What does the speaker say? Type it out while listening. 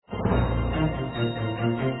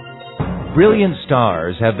Brilliant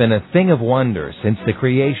stars have been a thing of wonder since the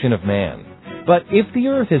creation of man. But if the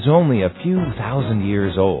Earth is only a few thousand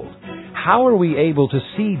years old, how are we able to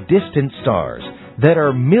see distant stars that are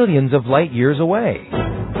millions of light years away?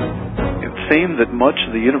 It seemed that much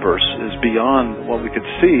of the universe is beyond what we could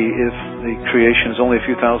see if the creation is only a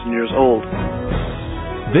few thousand years old.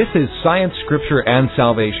 This is Science, Scripture, and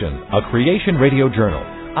Salvation, a Creation Radio Journal.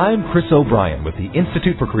 I'm Chris O'Brien with the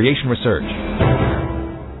Institute for Creation Research.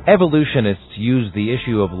 Evolutionists use the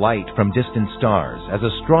issue of light from distant stars as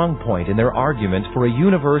a strong point in their argument for a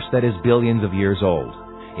universe that is billions of years old.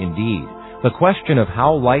 Indeed, the question of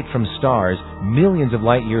how light from stars millions of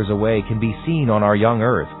light years away can be seen on our young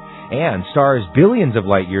Earth, and stars billions of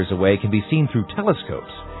light years away can be seen through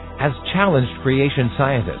telescopes, has challenged creation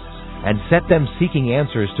scientists and set them seeking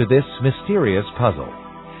answers to this mysterious puzzle.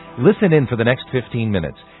 Listen in for the next 15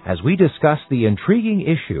 minutes as we discuss the intriguing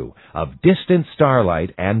issue of distant starlight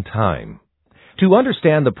and time. To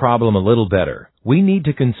understand the problem a little better, we need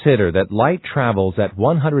to consider that light travels at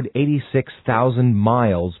 186,000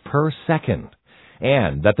 miles per second,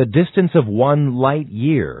 and that the distance of 1 light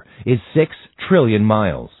year is 6 trillion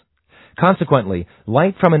miles. Consequently,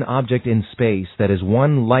 light from an object in space that is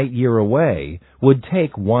 1 light year away would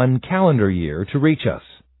take 1 calendar year to reach us.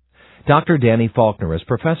 Dr. Danny Faulkner is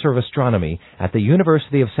professor of astronomy at the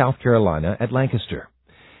University of South Carolina at Lancaster.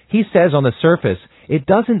 He says on the surface, it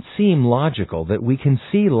doesn't seem logical that we can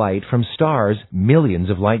see light from stars millions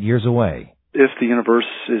of light years away. If the universe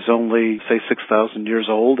is only, say, 6,000 years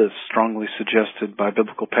old, as strongly suggested by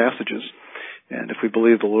biblical passages, and if we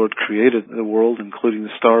believe the Lord created the world, including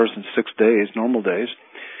the stars, in 6 days, normal days,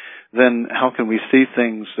 then how can we see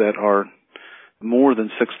things that are more than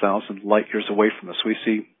 6,000 light years away from us? We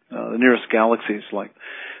see the nearest galaxies, like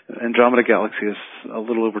Andromeda Galaxy, is a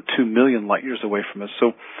little over 2 million light years away from us.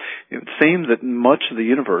 So it would seem that much of the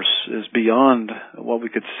universe is beyond what we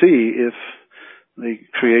could see if the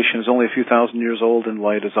creation is only a few thousand years old and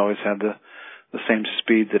light has always had the same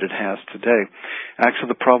speed that it has today.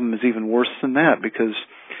 Actually, the problem is even worse than that, because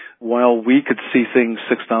while we could see things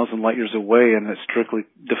 6,000 light years away in a strictly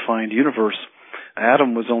defined universe,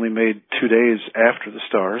 Adam was only made 2 days after the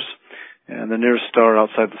stars, and the nearest star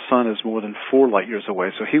outside the sun is more than 4 light years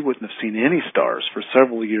away, so he wouldn't have seen any stars for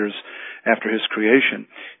several years after his creation,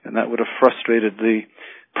 and that would have frustrated the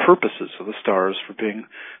purposes of the stars for being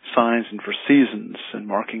signs and for seasons and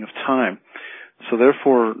marking of time. So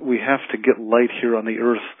therefore, we have to get light here on the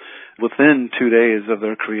Earth within 2 days of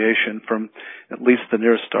their creation from at least the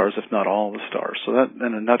nearest stars, if not all the stars. So that,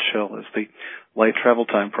 in a nutshell, is the light travel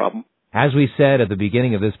time problem. As we said at the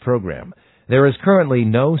beginning of this program, there is currently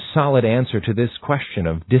no solid answer to this question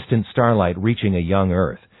of distant starlight reaching a young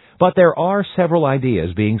Earth, but there are several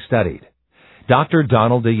ideas being studied. Dr.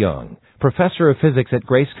 Donald DeYoung, professor of physics at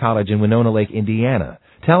Grace College in Winona Lake, Indiana,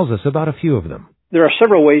 tells us about a few of them. There are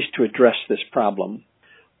several ways to address this problem.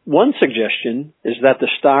 One suggestion is that the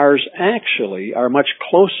stars actually are much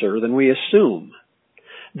closer than we assume.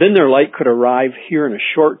 Then their light could arrive here in a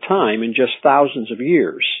short time, in just thousands of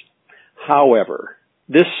years. However,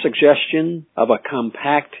 this suggestion of a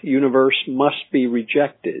compact universe must be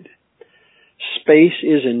rejected. Space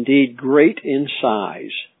is indeed great in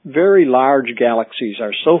size. Very large galaxies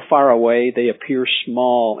are so far away they appear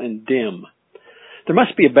small and dim. There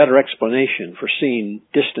must be a better explanation for seeing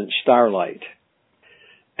distant starlight.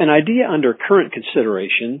 An idea under current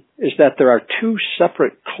consideration is that there are 2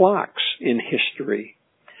 separate clocks in history.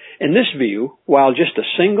 In this view, while just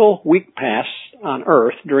a single week passed on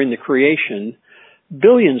Earth during the creation,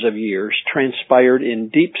 billions of years transpired in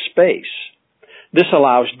deep space. This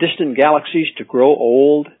allows distant galaxies to grow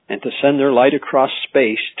old and to send their light across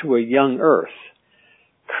space to a young Earth.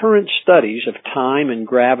 Current studies of time and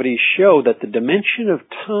gravity show that the dimension of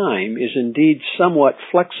time is indeed somewhat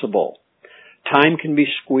flexible. Time can be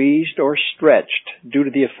squeezed or stretched due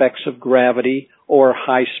to the effects of gravity or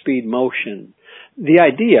high-speed motion. The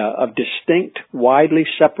idea of distinct, widely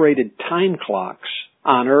separated time clocks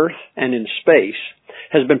on Earth and in space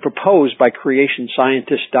has been proposed by creation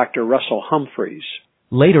scientist Dr. Russell Humphreys.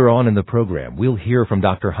 Later on in the program, we'll hear from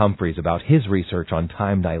Dr. Humphreys about his research on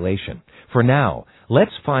time dilation. For now,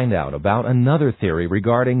 let's find out about another theory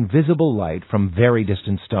regarding visible light from very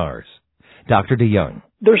distant stars. Dr. DeYoung.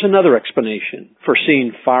 There's another explanation for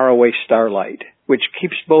seeing faraway starlight, which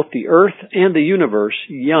keeps both the Earth and the universe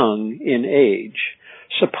young in age.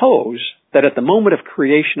 Suppose that at the moment of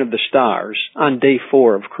creation of the stars, on day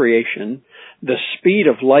 4 of creation, the speed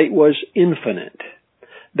of light was infinite.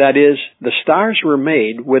 That is, the stars were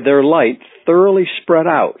made with their light thoroughly spread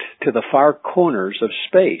out to the far corners of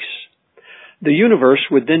space. The universe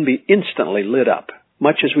would then be instantly lit up,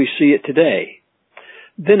 much as we see it today.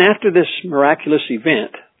 Then after this miraculous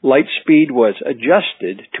event, light speed was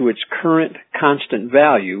adjusted to its current constant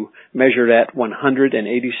value, measured at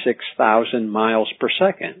 186,000 miles per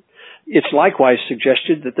second. It's likewise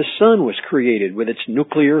suggested that the sun was created with its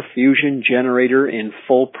nuclear fusion generator in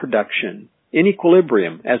full production, in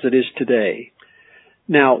equilibrium as it is today.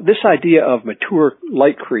 Now, this idea of mature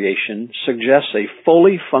light creation suggests a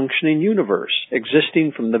fully functioning universe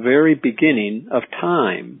existing from the very beginning of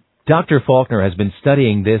time. Dr. Faulkner has been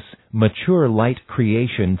studying this mature light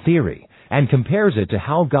creation theory and compares it to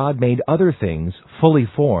how God made other things fully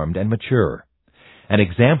formed and mature. An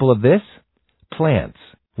example of this? Plants,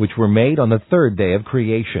 which were made on the third day of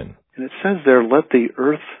creation. And it says there, let the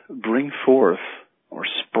earth bring forth or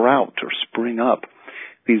sprout or spring up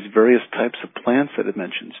these various types of plants that it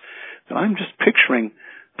mentions. And I'm just picturing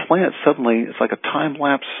plants suddenly, it's like a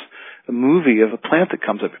time-lapse movie of a plant that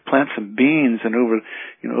comes up. You plant some beans, and over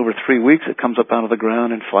 3 weeks it comes up out of the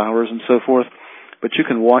ground and flowers and so forth. But you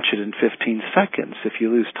can watch it in 15 seconds if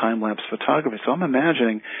you lose time-lapse photography. So I'm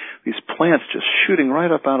imagining these plants just shooting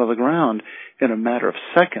right up out of the ground in a matter of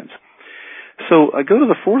seconds. So I go to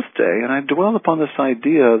the fourth day, and I dwell upon this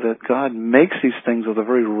idea that God makes these things with a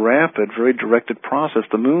very rapid, very directed process.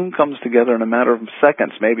 The moon comes together in a matter of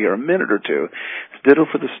seconds, maybe, or a minute or two. It's ditto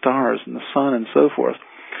for the stars and the sun and so forth.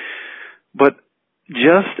 But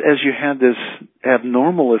just as you had this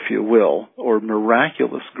abnormal, if you will, or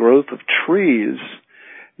miraculous growth of trees,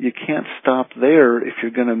 you can't stop there if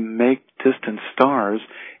you're going to make distant stars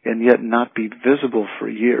and yet not be visible for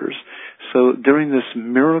years. So during this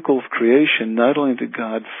miracle of creation, not only did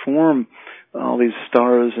God form all these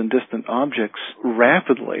stars and distant objects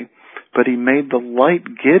rapidly, but He made the light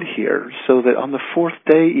get here so that on the fourth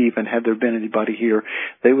day even, had there been anybody here,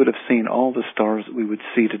 they would have seen all the stars that we would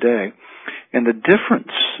see today. And the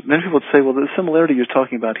difference, many people would say, well, the similarity you're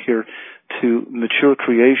talking about here to mature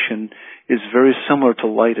creation is very similar to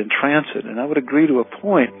light in transit. And I would agree to a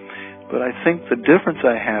point, but I think the difference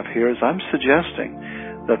I have here is I'm suggesting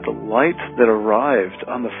that the light that arrived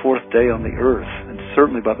on the fourth day on the earth, and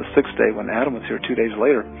certainly by the sixth day when Adam was here 2 days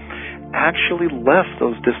later, actually left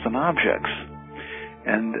those distant objects.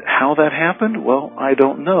 And how that happened? Well, I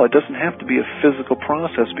don't know. It doesn't have to be a physical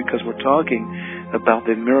process because we're talking about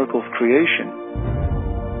the miracle of creation.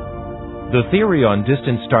 The theory on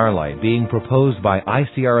distant starlight being proposed by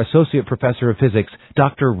ICR Associate Professor of Physics,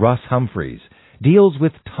 Dr. Russ Humphreys, deals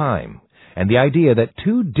with time and the idea that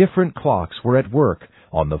two different clocks were at work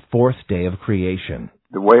on the fourth day of creation.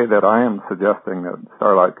 The way that I am suggesting that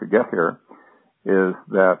starlight could get here is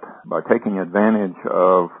that by taking advantage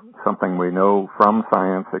of something we know from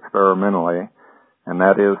science experimentally, and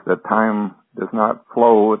that is that time does not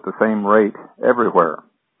flow at the same rate everywhere.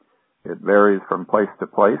 It varies from place to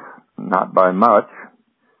place, not by much,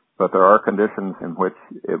 but there are conditions in which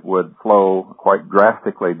it would flow quite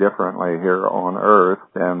drastically differently here on Earth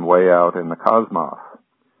than way out in the cosmos.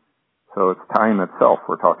 So it's time itself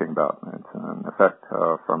we're talking about. It's an effect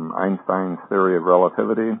from Einstein's theory of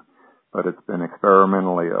relativity, but it's been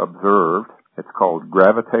experimentally observed. It's called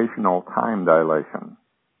gravitational time dilation.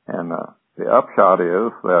 And the upshot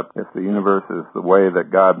is that if the universe is the way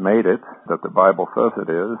that God made it, that the Bible says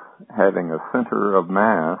it is, having a center of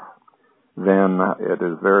mass, then it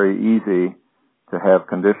is very easy to have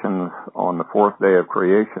conditions on the fourth day of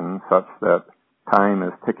creation such that time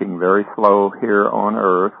is ticking very slow here on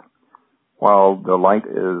Earth while the light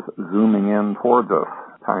is zooming in towards us.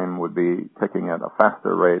 Time would be ticking at a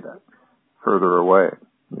faster rate further away.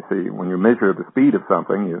 You see, when you measure the speed of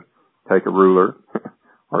something, you take a ruler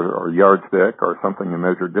or yardstick or something to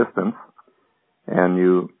measure distance, and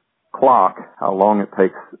you clock how long it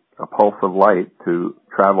takes a pulse of light to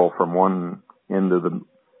travel from one end of the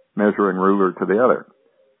measuring ruler to the other.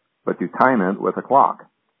 But you time it with a clock.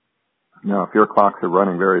 Now, if your clocks are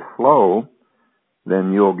running very slow,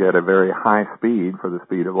 then you'll get a very high speed for the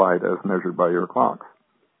speed of light as measured by your clocks.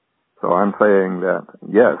 So I'm saying that,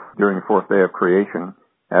 yes, during the fourth day of creation,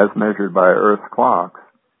 as measured by Earth's clocks,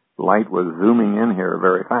 light was zooming in here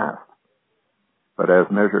very fast. But as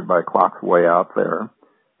measured by clocks way out there,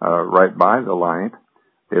 right by the light,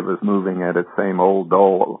 it was moving at its same old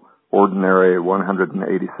dull, ordinary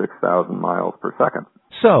 186,000 miles per second.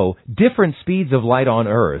 So, different speeds of light on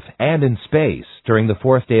Earth and in space during the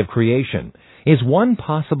fourth day of creation is one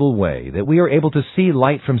possible way that we are able to see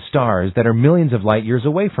light from stars that are millions of light years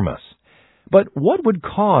away from us. But what would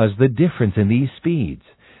cause the difference in these speeds?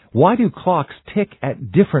 Why do clocks tick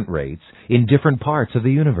at different rates in different parts of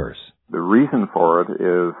the universe? The reason for it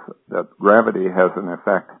is that gravity has an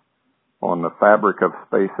effect on the fabric of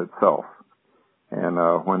space itself. And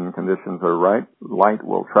when conditions are right, light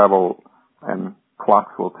will travel and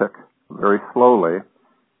clocks will tick very slowly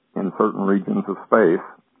in certain regions of space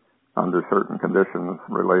under certain conditions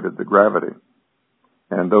related to gravity.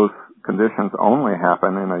 And those conditions only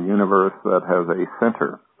happen in a universe that has a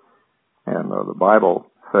center. And the Bible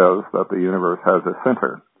says that the universe has a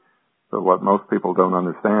center. But what most people don't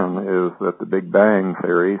understand is that the Big Bang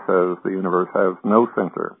theory says the universe has no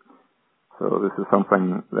center. So this is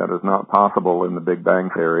something that is not possible in the Big Bang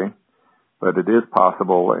theory, but it is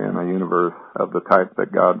possible in a universe of the type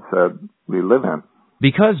that God said we live in.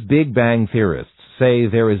 Because Big Bang theorists say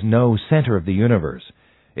there is no center of the universe,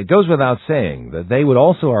 it goes without saying that they would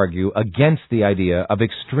also argue against the idea of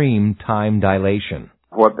extreme time dilation.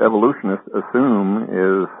 What evolutionists assume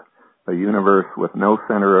is a universe with no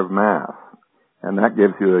center of mass, and that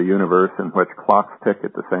gives you a universe in which clocks tick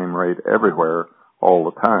at the same rate everywhere all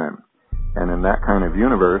the time. And in that kind of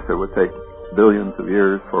universe, it would take billions of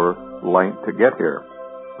years for light to get here.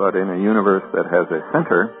 But in a universe that has a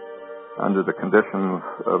center, under the conditions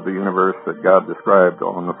of the universe that God described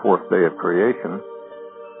on the fourth day of creation,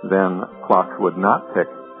 then clocks would not tick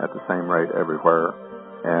at the same rate everywhere,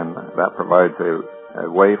 and that provides a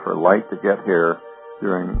way for light to get here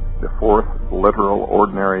during the fourth literal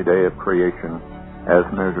ordinary day of creation as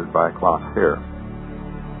measured by clocks here.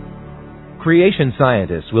 Creation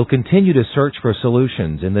scientists will continue to search for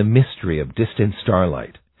solutions in the mystery of distant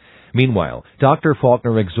starlight. Meanwhile, Dr.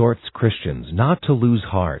 Faulkner exhorts Christians not to lose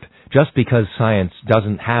heart just because science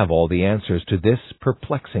doesn't have all the answers to this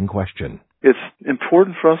perplexing question. It's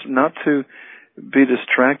important for us not to be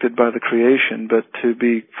distracted by the creation, but to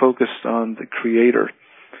be focused on the Creator.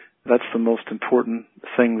 That's the most important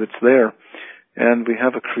thing that's there. And we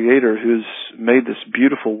have a Creator who's made this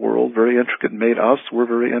beautiful world, very intricate, made us, we're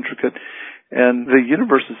very intricate. And the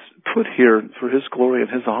universe is put here for His glory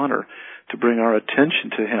and His honor to bring our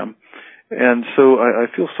attention to Him. And so I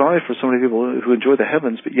feel sorry for so many people who enjoy the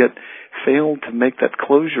heavens, but yet fail to make that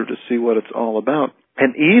closure to see what it's all about.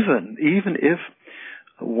 And even if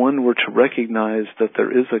one were to recognize that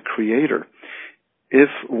there is a Creator, if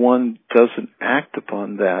one doesn't act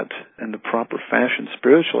upon that in the proper fashion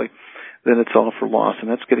spiritually, then it's all for loss. And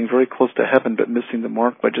that's getting very close to heaven, but missing the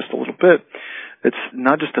mark by just a little bit. It's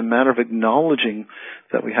not just a matter of acknowledging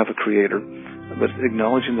that we have a Creator, but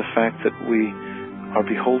acknowledging the fact that we are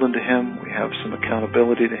beholden to Him, we have some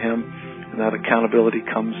accountability to Him, and that accountability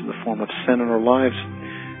comes in the form of sin in our lives,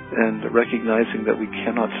 and recognizing that we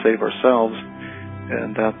cannot save ourselves,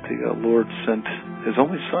 and that the Lord sent His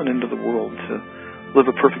only Son into the world to live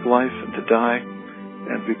a perfect life and to die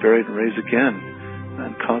and be buried and raised again,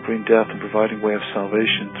 and conquering death and providing way of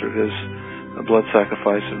salvation through His blood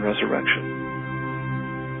sacrifice and resurrection.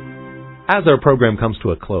 As our program comes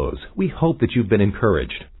to a close, we hope that you've been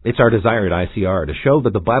encouraged. It's our desire at ICR to show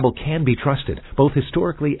that the Bible can be trusted, both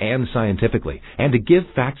historically and scientifically, and to give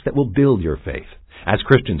facts that will build your faith. As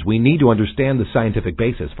Christians, we need to understand the scientific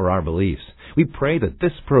basis for our beliefs. We pray that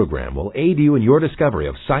this program will aid you in your discovery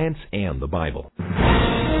of science and the Bible.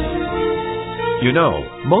 You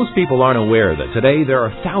know, most people aren't aware that today there are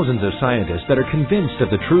thousands of scientists that are convinced of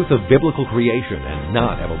the truth of biblical creation and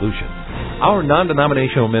not evolution. Our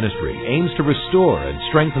non-denominational ministry aims to restore and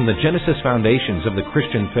strengthen the Genesis foundations of the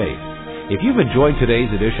Christian faith. If you've enjoyed today's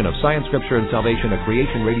edition of Science, Scripture, and Salvation, a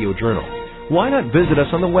Creation Radio Journal, why not visit us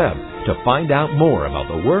on the web to find out more about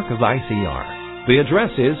the work of ICR? The address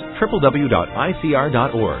is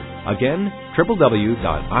www.icr.org. Again, www.icr.org.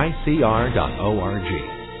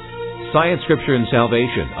 Science, Scripture, and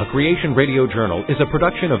Salvation, a Creation Radio Journal, is a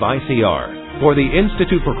production of ICR. For the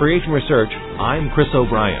Institute for Creation Research, I'm Chris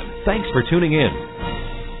O'Brien. Thanks for tuning in.